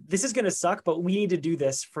 this is going to suck, but we need to do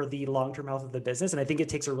this for the long-term health of the business. And I think it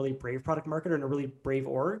takes a really brave product marketer and a really brave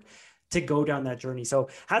org to go down that journey. So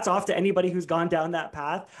hats off to anybody who's gone down that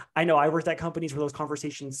path. I know I worked at companies where those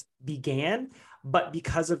conversations began, but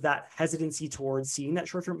because of that hesitancy towards seeing that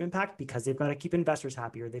short-term impact, because they've got to keep investors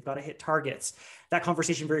happy or they've got to hit targets, that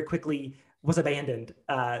conversation very quickly was abandoned.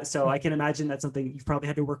 So I can imagine that's something you've probably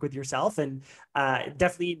had to work with yourself, and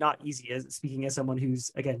definitely not easy, speaking as someone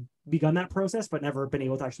who's, again, begun that process, but never been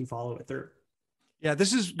able to actually follow it through. Yeah,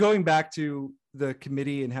 this is going back to the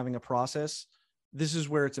committee and having a process. This is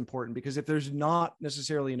where it's important, because if there's not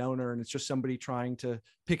necessarily an owner and it's just somebody trying to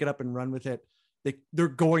pick it up and run with it, they're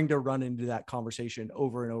going to run into that conversation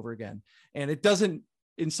over and over again. And it doesn't,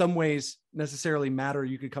 in some ways, necessarily matter.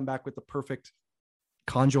 You could come back with the perfect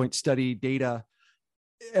conjoint study data.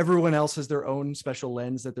 Everyone else has their own special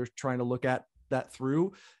lens that they're trying to look at that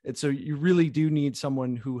through. And so you really do need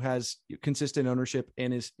someone who has consistent ownership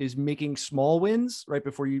and is making small wins right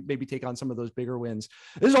before you maybe take on some of those bigger wins.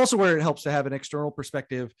 This is also where it helps to have an external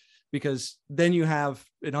perspective, because then you have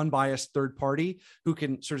an unbiased third party who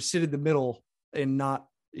can sort of sit in the middle and not,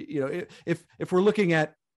 if we're looking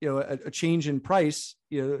at, a change in price,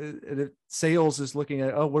 sales is looking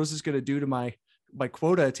at, oh, what is this going to do to my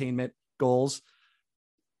quota attainment goals?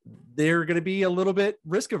 They're going to be a little bit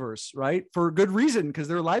risk averse, right? For good reason, because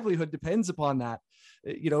their livelihood depends upon that.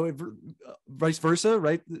 Vice versa,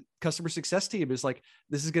 right? The customer success team is like,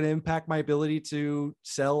 this is going to impact my ability to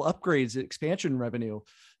sell upgrades, expansion revenue,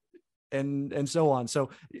 and so on. So,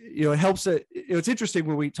 it helps. It's interesting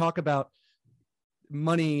when we talk about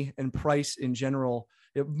money and price in general.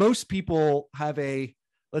 Most people have a,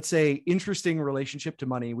 let's say, interesting relationship to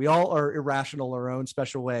money. We all are irrational our own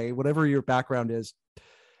special way, whatever your background is.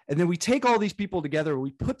 And then we take all these people together,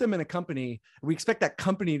 we put them in a company, and we expect that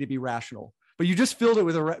company to be rational. But you just filled it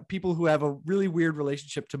with people who have a really weird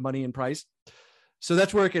relationship to money and price. So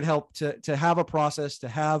that's where it could help to have a process, to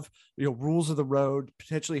have, rules of the road,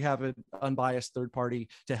 potentially have an unbiased third party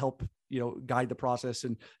to help, guide the process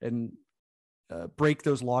and break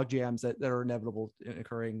those log jams that are inevitable in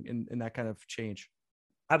occurring in that kind of change.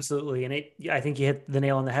 Absolutely. And I think you hit the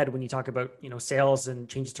nail on the head when you talk about, sales and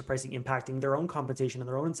changes to pricing impacting their own compensation and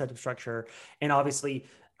their own incentive structure. And obviously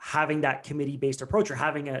having that committee-based approach or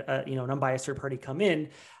having an unbiased third party come in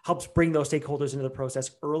helps bring those stakeholders into the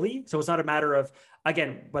process early. So it's not a matter of,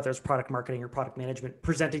 again, whether it's product marketing or product management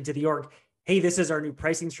presenting to the org, hey, this is our new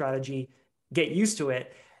pricing strategy, get used to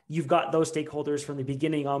it. You've got those stakeholders from the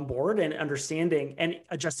beginning on board and understanding and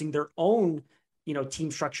adjusting their own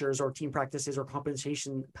team structures or team practices or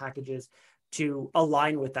compensation packages to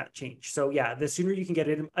align with that change. So yeah, the sooner you can get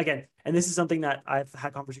it again, and this is something that I've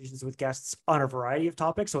had conversations with guests on a variety of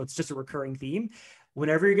topics. So it's just a recurring theme.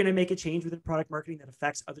 Whenever you're going to make a change within product marketing that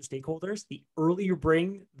affects other stakeholders, the earlier you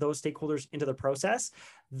bring those stakeholders into the process,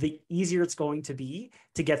 the easier it's going to be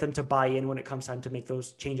to get them to buy in when it comes time to make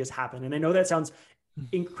those changes happen. And I know that sounds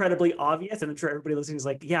incredibly obvious, and I'm sure everybody listening is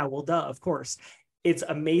like, yeah, well, duh, of course. It's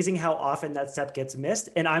amazing how often that step gets missed.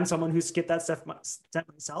 And I'm someone who skipped that step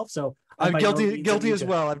myself. So I'm guilty as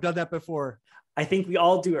well. I've done that before. I think we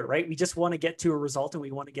all do it, right? We just want to get to a result and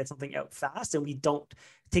we want to get something out fast. And we don't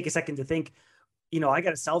take a second to think, I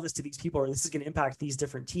got to sell this to these people or this is going to impact these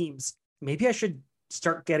different teams. Maybe I should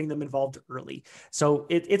start getting them involved early. So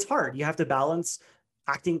it's hard. You have to balance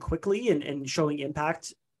acting quickly and showing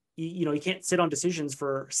impact. You can't sit on decisions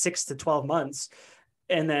for 6 to 12 months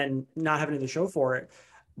and then not having to show for it.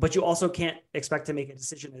 But you also can't expect to make a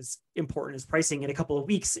decision as important as pricing in a couple of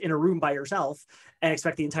weeks in a room by yourself and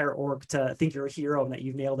expect the entire org to think you're a hero and that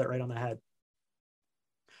you've nailed it right on the head.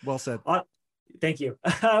 Well said. Thank you.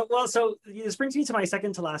 Well, so this brings me to my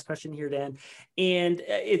second to last question here, Dan. And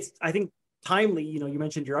it's, I think, timely. You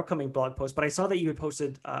mentioned your upcoming blog post, but I saw that you had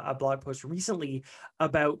posted a blog post recently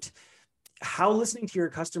about how listening to your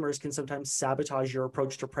customers can sometimes sabotage your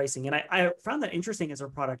approach to pricing. And I found that interesting as a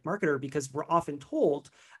product marketer, because we're often told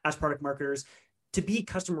as product marketers to be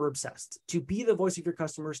customer obsessed, to be the voice of your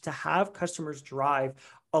customers, to have customers drive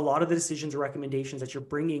a lot of the decisions or recommendations that you're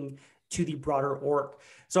bringing to the broader org.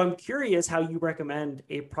 So I'm curious how you recommend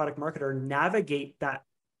a product marketer navigate that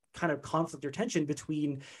kind of conflict or tension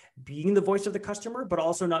between being the voice of the customer, but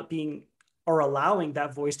also not being or allowing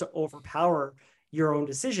that voice to overpower your own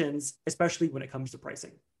decisions, especially when it comes to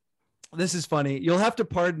pricing. This is funny. You'll have to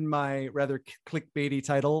pardon my rather clickbaity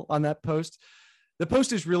title on that post. The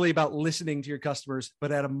post is really about listening to your customers,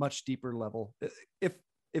 but at a much deeper level.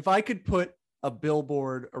 If I could put a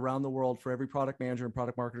billboard around the world for every product manager and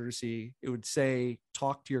product marketer to see, it would say,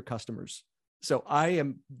 talk to your customers. So I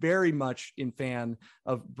am very much in fan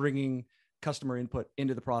of bringing customer input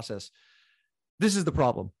into the process. This is the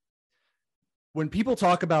problem. When people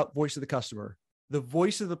talk about voice of the customer, the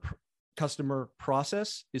voice of the customer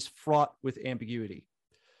process is fraught with ambiguity.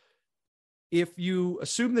 If you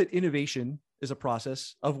assume that innovation is a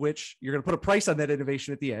process of which you're going to put a price on that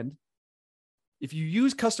innovation at the end, if you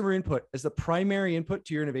use customer input as the primary input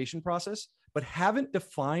to your innovation process, but haven't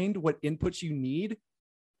defined what inputs you need,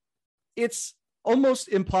 it's almost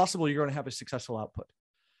impossible you're going to have a successful output.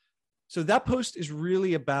 So that post is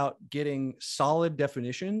really about getting solid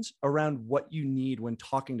definitions around what you need when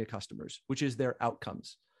talking to customers, which is their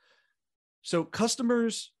outcomes. So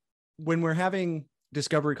customers, when we're having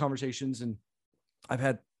discovery conversations, and I've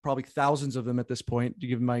had probably thousands of them at this point,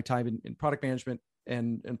 given my time in product management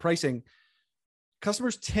and pricing,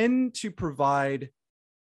 customers tend to provide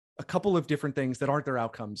a couple of different things that aren't their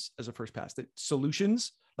outcomes as a first pass. The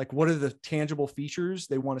solutions, like what are the tangible features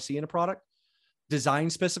they want to see in a product? Design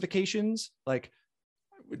specifications, like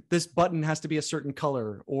this button has to be a certain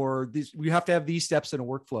color, or we have to have these steps in a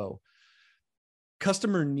workflow.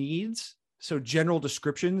 Customer needs, so general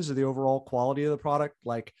descriptions of the overall quality of the product,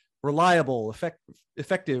 like reliable,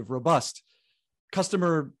 effective, robust.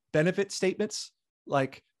 Customer benefit statements,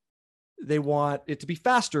 like they want it to be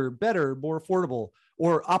faster, better, more affordable,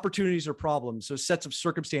 or opportunities or problems. So sets of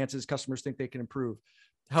circumstances customers think they can improve.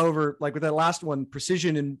 However, like with that last one,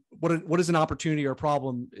 precision and what is an opportunity or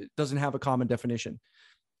problem, it doesn't have a common definition.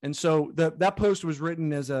 And so that post was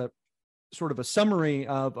written as a sort of a summary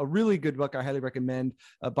of a really good book I highly recommend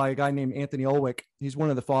by a guy named Anthony Ulwick. He's one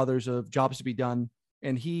of the fathers of Jobs to be Done.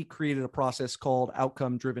 And he created a process called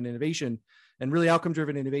outcome-driven innovation. And really,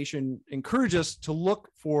 outcome-driven innovation encourages us to look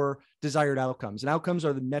for desired outcomes. And outcomes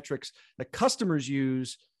are the metrics that customers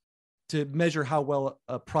use to measure how well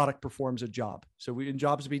a product performs a job. So in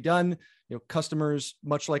Jobs to be Done, customers,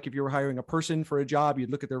 much like if you were hiring a person for a job, you'd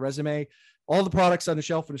look at their resume. All the products on the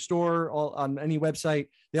shelf in a store, all on any website,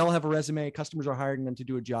 they all have a resume. Customers are hiring them to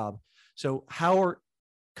do a job. So how are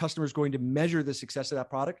customers going to measure the success of that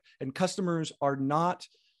product? And customers are not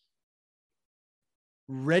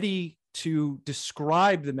ready to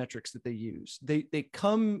describe the metrics that they use. They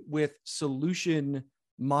come with solution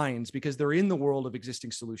minds because they're in the world of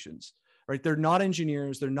existing solutions, right? They're not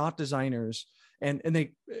engineers, they're not designers, and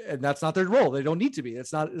that's not their role. They don't need to be.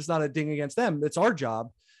 It's not a ding against them. It's our job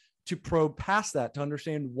to probe past that, to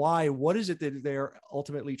understand why, what is it that they're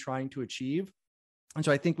ultimately trying to achieve. And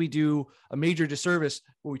so I think we do a major disservice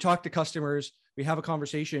when we talk to customers, we have a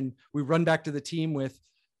conversation, we run back to the team with,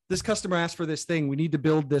 this customer asked for this thing, we need to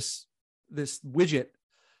build this widget,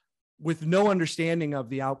 with no understanding of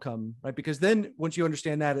the outcome, right? Because then once you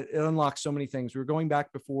understand that, it unlocks so many things. We were going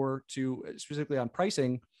back before to specifically on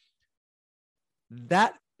pricing,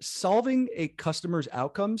 that solving a customer's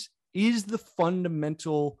outcomes is the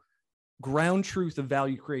fundamental ground truth of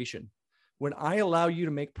value creation. When I allow you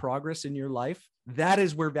to make progress in your life, that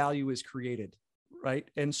is where value is created, right?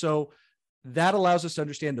 And so that allows us to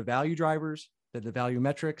understand the value drivers, the value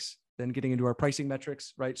metrics, then getting into our pricing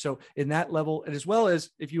metrics, right? So in that level, and as well as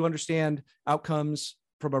if you understand outcomes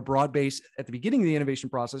from a broad base at the beginning of the innovation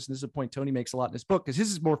process, and this is a point Tony makes a lot in his book, because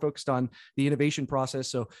his is more focused on the innovation process.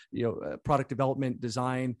 So, product development,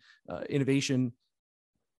 design, innovation,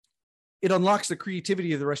 it unlocks the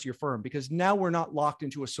creativity of the rest of your firm, because now we're not locked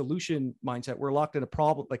into a solution mindset. We're locked in a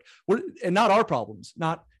problem, and not our problems,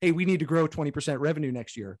 not, hey, we need to grow 20% revenue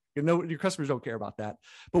next year. Your customers don't care about that.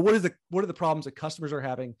 But what are the problems that customers are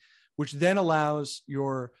having, which then allows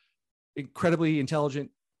your incredibly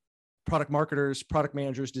intelligent product marketers, product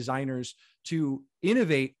managers, designers to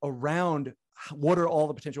innovate around what are all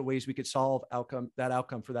the potential ways we could solve that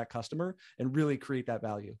outcome for that customer and really create that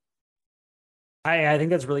value. I think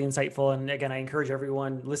that's really insightful. And again, I encourage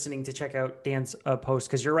everyone listening to check out Dan's post,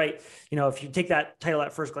 because you're right. If you take that title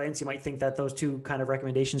at first glance, you might think that those two kind of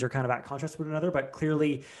recommendations are kind of at contrast with one another. But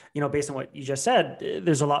clearly, based on what you just said,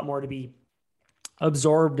 there's a lot more to be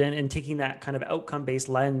absorbed in, and taking that kind of outcome-based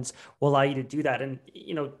lens will allow you to do that. And,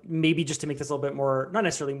 maybe just to make this a little bit more, not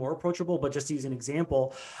necessarily more approachable, but just to use an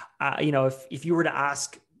example, if you were to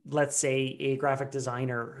ask, let's say, a graphic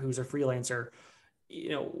designer who's a freelancer,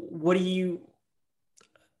 what do you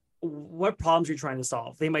what problems you're trying to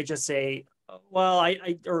solve. They might just say, well,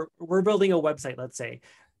 or we're building a website, let's say,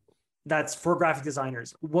 that's for graphic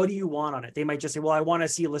designers. What do you want on it? They might just say, well, I want to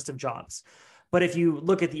see a list of jobs. But if you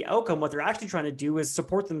look at the outcome, what they're actually trying to do is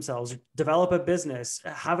support themselves, develop a business,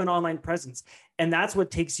 have an online presence. And that's what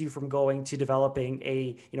takes you from going to developing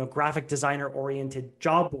a, graphic designer oriented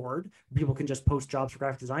job board. People can just post jobs for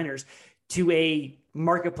graphic designers, to a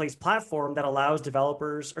marketplace platform that allows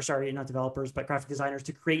developers, or sorry, not developers, but graphic designers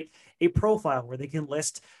to create a profile where they can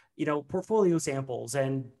list, portfolio samples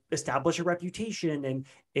and establish a reputation and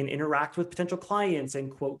interact with potential clients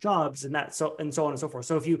and quote jobs and so on and so forth.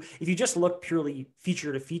 So if you just look purely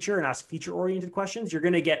feature to feature and ask feature oriented questions, you're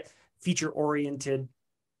going to get feature oriented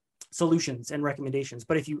solutions and recommendations.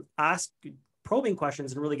 But if you ask probing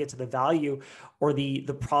questions and really get to the value or the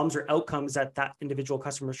problems or outcomes that individual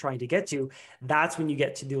customer is trying to get to, that's when you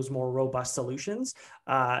get to those more robust solutions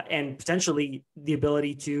and potentially the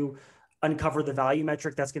ability to uncover the value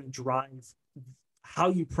metric that's going to drive how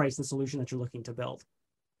you price the solution that you're looking to build.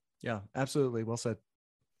 Yeah, absolutely. Well said.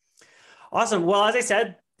 Awesome. Well, as I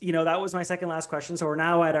said, that was my second last question. So we're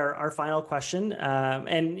now at our final question. It's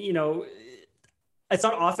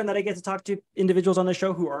not often that I get to talk to individuals on the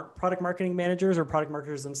show who aren't product marketing managers or product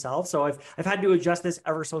marketers themselves. So I've had to adjust this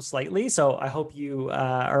ever so slightly. So I hope you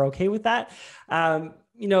are okay with that. I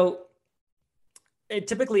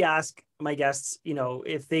typically ask my guests,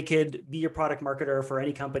 if they could be a product marketer for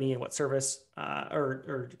any company and what service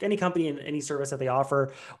or any company and any service that they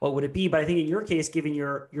offer, what would it be? But I think in your case, given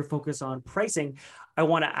your focus on pricing, I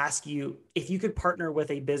want to ask you if you could partner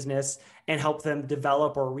with a business and help them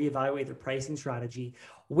develop or reevaluate their pricing strategy,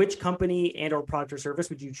 which company and or product or service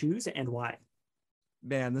would you choose and why?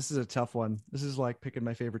 Man, this is a tough one. This is like picking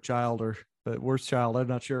my favorite child or the worst child. I'm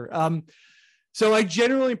not sure. So I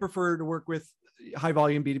generally prefer to work with high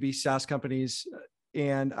volume B2B SaaS companies.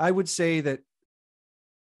 And I would say that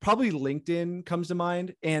probably LinkedIn comes to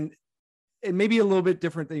mind, and it may be a little bit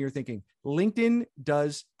different than you're thinking. LinkedIn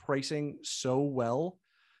does pricing so well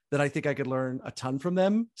that I think I could learn a ton from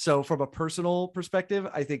them. So from a personal perspective,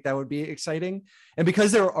 I think that would be exciting. And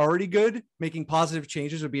because they're already good, making positive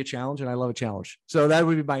changes would be a challenge. And I love a challenge. So that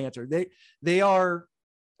would be my answer. They are,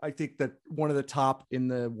 I think, that one of the top in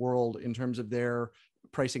the world in terms of their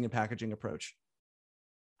pricing and packaging approach.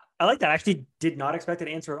 I like that. I actually did not expect an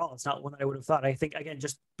answer at all. It's not one that I would have thought. I think, again,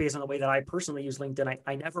 just based on the way that I personally use LinkedIn,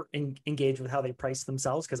 I never engage with how they price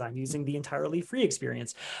themselves because I'm using the entirely free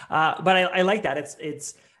experience. But I like that.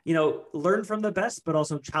 It's learn from the best, but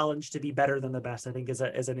also challenge to be better than the best, I think is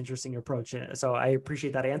an interesting approach. So I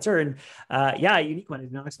appreciate that answer. And a unique one. I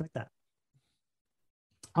did not expect that.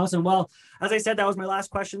 Awesome. Well, as I said, that was my last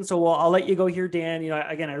question. So I'll let you go here, Dan.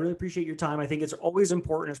 Again, I really appreciate your time. I think it's always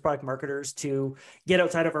important as product marketers to get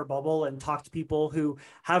outside of our bubble and talk to people who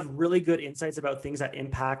have really good insights about things that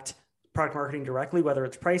impact product marketing directly, whether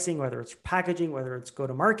it's pricing, whether it's packaging, whether it's go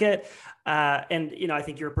to market. I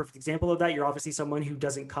think you're a perfect example of that. You're obviously someone who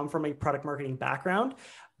doesn't come from a product marketing background,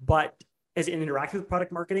 but as an interactive with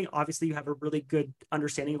product marketing, obviously you have a really good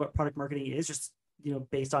understanding of what product marketing is, just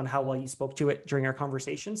based on how well you spoke to it during our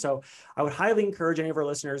conversation. So I would highly encourage any of our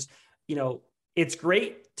listeners, it's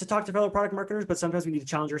great to talk to fellow product marketers, but sometimes we need to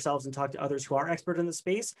challenge ourselves and talk to others who are expert in the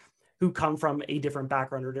space, who come from a different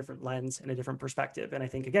background or different lens and a different perspective. And I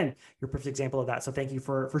think, again, you're a perfect example of that. So thank you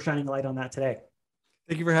for shining a light on that today.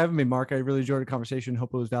 Thank you for having me, Mark. I really enjoyed the conversation.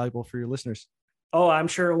 Hope it was valuable for your listeners. Oh, I'm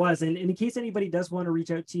sure it was. And in case anybody does want to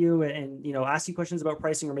reach out to you and ask you questions about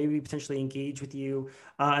pricing or maybe potentially engage with you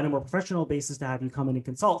on a more professional basis to have you come in and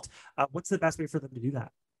consult, what's the best way for them to do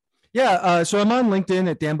that? Yeah. So I'm on LinkedIn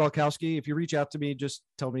at Dan Balcauski. If you reach out to me, just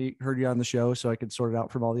tell me, heard you on the show so I can sort it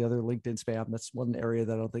out from all the other LinkedIn spam. That's one area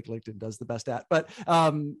that I don't think LinkedIn does the best at, but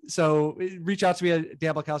so reach out to me at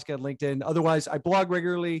Dan Balcauski on LinkedIn. Otherwise, I blog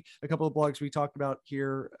regularly. A couple of blogs we talked about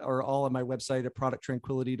here are all on my website at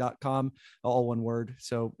producttranquility.com, all one word.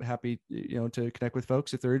 So happy, to connect with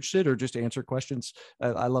folks if they're interested or just answer questions.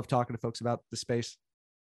 I love talking to folks about the space.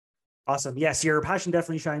 Awesome. Yes, your passion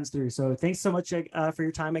definitely shines through. So thanks so much for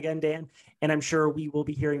your time again, Dan. And I'm sure we will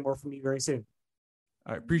be hearing more from you very soon.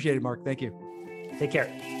 All right. Appreciate it, Mark. Thank you. Take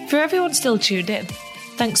care. For everyone still tuned in,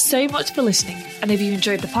 thanks so much for listening. And if you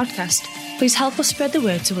enjoyed the podcast, please help us spread the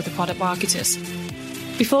word to other product marketers.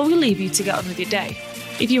 Before we leave you to get on with your day,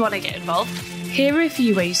 if you want to get involved, here are a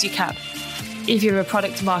few ways you can. If you're a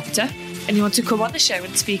product marketer and you want to come on the show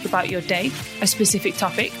and speak about your day, a specific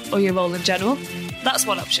topic, or your role in general, that's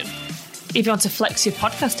one option. If you want to flex your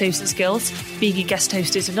podcast hosting skills, being a guest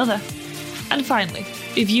host is another. And finally,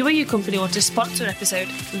 if you or your company want to sponsor an episode,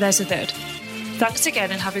 there's a third. Thanks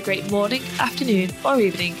again and have a great morning, afternoon, or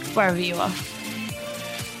evening, wherever you are.